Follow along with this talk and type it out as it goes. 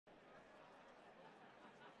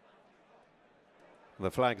The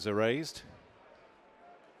flags are raised.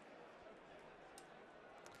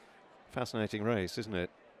 Fascinating race, isn't it?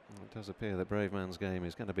 It does appear that Bravemansgame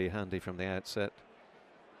is going to be handy from the outset.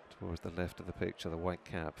 Towards the left of the picture, the white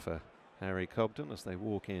cap for Harry Cobden as they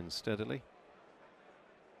walk in steadily.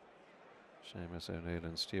 Seamus O'Neill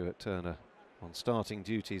and Stuart Turner on starting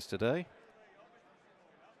duties today.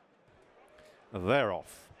 They're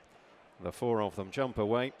off. The four of them jump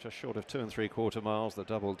away, just short of 2 3/4 miles. The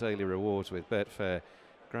double daily rewards with Betfair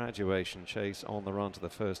Graduation Chase on the run to the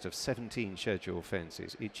first of 17 scheduled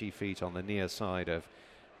fences. Itchy Feet on the near side of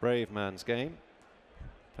Bravemansgame.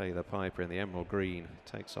 Pay the Piper in the emerald green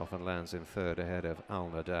takes off and lands in third ahead of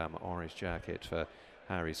Alnadam, orange jacket for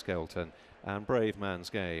Harry Skelton. And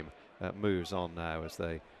Bravemansgame moves on now as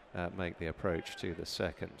they make the approach to the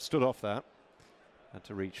second. Stood off that, had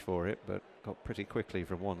to reach for it, but got pretty quickly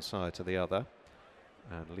from one side to the other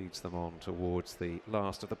and leads them on towards the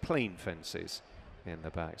last of the plain fences in the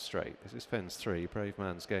back straight. This is fence 3,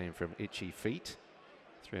 Bravemansgame from Itchy Feet,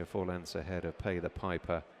 3 or 4 lengths ahead of Pay the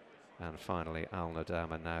Piper, and finally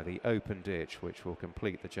Alnadam, and now the open ditch which will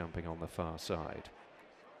complete the jumping on the far side.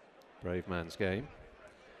 Bravemansgame,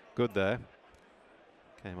 good there,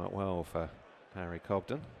 came up well for Harry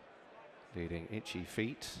Cobden, leading Itchy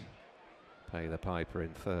Feet, Pay the Piper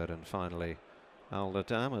in third, and finally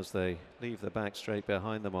Alnadam as they leave the back straight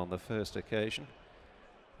behind them on the first occasion,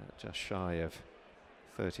 just shy of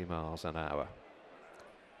 30 miles an hour.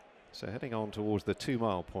 So heading on towards the 2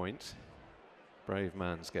 mile point,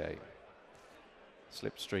 Bravemansgame.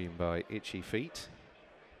 Slipstream by Itchy Feet,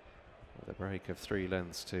 with a break of 3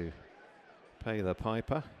 lengths to Pay the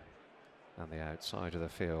Piper, and the outside of the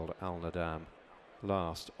field, Alnadam,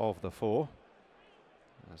 last of the 4,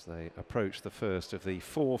 as they approach the first of the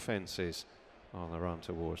 4 fences on the run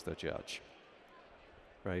towards the judge.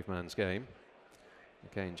 Bravemansgame,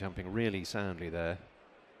 again jumping really soundly there.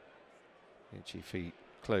 Itchy Feet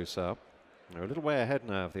close up. They're a little way ahead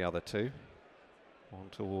now of the other 2. On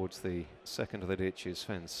towards the second of the ditches,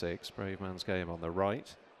 fence 6. Bravemansgame on the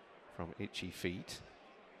right from Itchy Feet.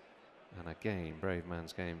 And again,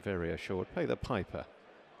 Bravemansgame very assured. Pay the Piper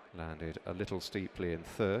landed a little steeply in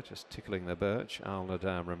third, just tickling the birch.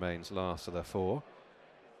 Alnadam remains last of the 4.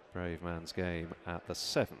 Bravemansgame at the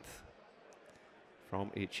 7th.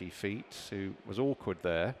 From Itchy Feet, who was awkward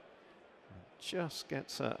there. Just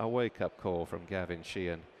gets a wake-up call from Gavin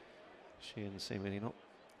Sheehan. Sheehan seemingly not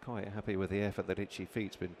quite happy with the effort that Itchy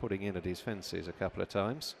Feet's been putting in at his fences a couple of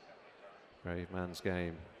times.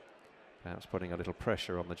 Bravemansgame perhaps putting a little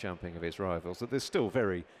pressure on the jumping of his rivals. At this still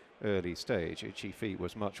very early stage, Itchy Feet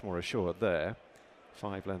was much more assured there.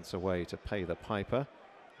 5 lengths away to Pay the Piper,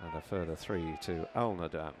 and a further 3 to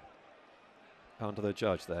Alnadam. Under the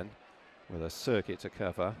judge then, with a circuit to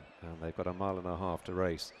cover, and they've got 1.5 miles to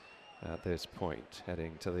race at this point,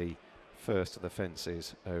 heading to the first of the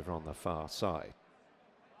fences over on the far side.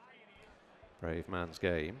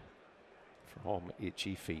 Bravemansgame from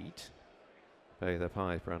Itchy Feet, Pay the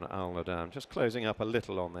Piper and Alnadam just closing up a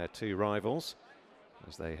little on their 2 rivals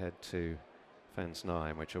as they head to fence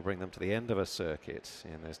 9, which will bring them to the end of a circuit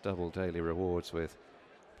in this double daily rewards with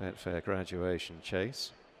Betfair Graduation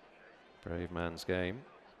Chase. Bravemansgame,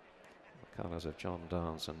 the colours of John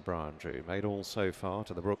Dance and Brian Drew, made all so far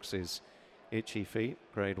to the Brookses' Itchy Feet,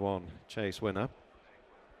 Grade 1 chase winner.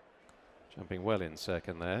 Jumping well in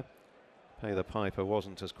second there. Pay the Piper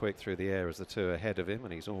wasn't as quick through the air as the 2 ahead of him,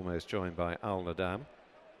 and he's almost joined by Alnadam,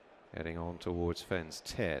 heading on towards fence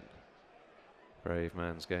 10.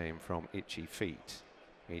 Bravemansgame from Itchy Feet,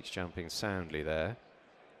 each jumping soundly there,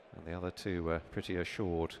 and the other 2 were pretty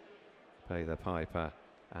assured, Pay the Piper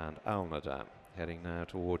and Alnadam. Heading now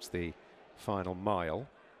towards the final mile,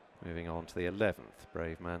 moving on to the 11th,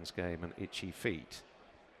 Bravemansgame and Itchy Feet,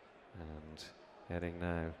 and heading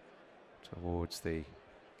now towards the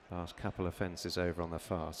last couple of fences over on the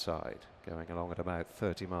far side, going along at about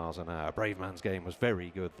 30 miles an hour. Bravemansgame was very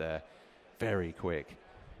good there, very quick.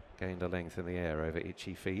 Gained a length in the air over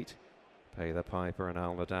Itchy Feet. Pay the Piper and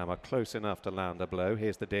Alnadam are close enough to land a blow.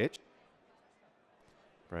 Here's the ditch.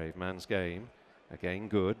 Bravemansgame, again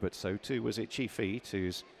good, but so too was Itchy Feet,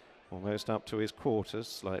 who's almost up to his quarters.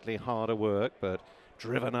 Slightly harder work, but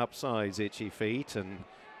driven up sides Itchy Feet, and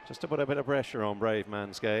just to put a bit of pressure on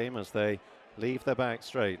Bravemansgame as they leave the back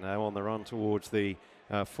straight now on the run towards the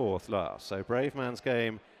 4th last. So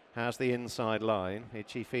Bravemansgame has the inside line.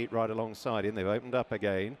 Itchy Feet right alongside him. They've opened up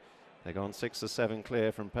again. They've gone 6 or 7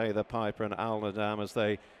 clear from Pay the Piper and Alnadam as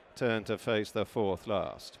they turn to face the 4th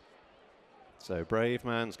last. So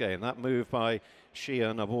Bravemansgame, that move by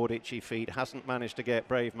Sheehan aboard Itchy Feet hasn't managed to get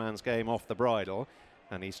Bravemansgame off the bridle,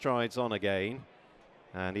 and he strides on again.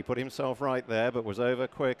 And he put himself right there, but was over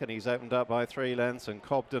quick, and he's opened up by 3 lengths, and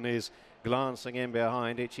Cobden is glancing in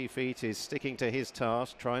behind. Itchy Feet is sticking to his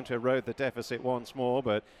task, trying to erode the deficit once more,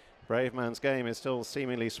 but Bravemansgame is still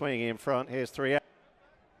seemingly swinging in front. Here's 3 out.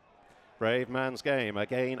 Bravemansgame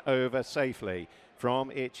again over safely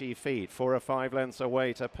from Itchy Feet, 4 or 5 lengths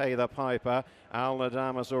away to Pay the Piper. Al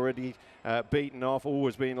Nadam has already beaten off,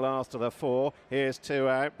 always been last to the 4. Here's 2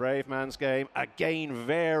 out. Bravemansgame again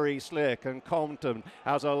very slick, and Compton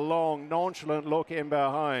has a long nonchalant look in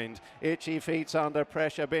behind. Itchy Feet's under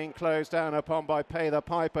pressure, being closed down upon by Pay the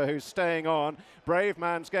Piper, who's staying on.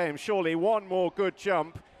 Bravemansgame surely one more good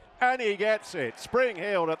jump, and he gets it.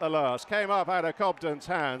 Spring-heeled at the last. Came up out of Cobden's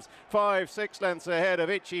hands. 5, 6 lengths ahead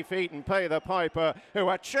of Itchy Feet and Pay the Piper, who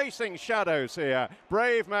are chasing shadows here.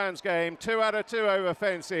 Bravemansgame, 2 out of 2 over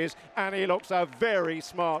fences, and he looks a very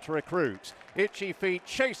smart recruit. Itchy Feet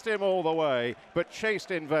chased him all the way, but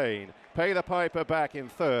chased in vain. Pay the Piper back in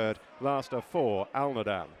 3rd. Last of 4, Al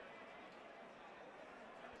Nadam.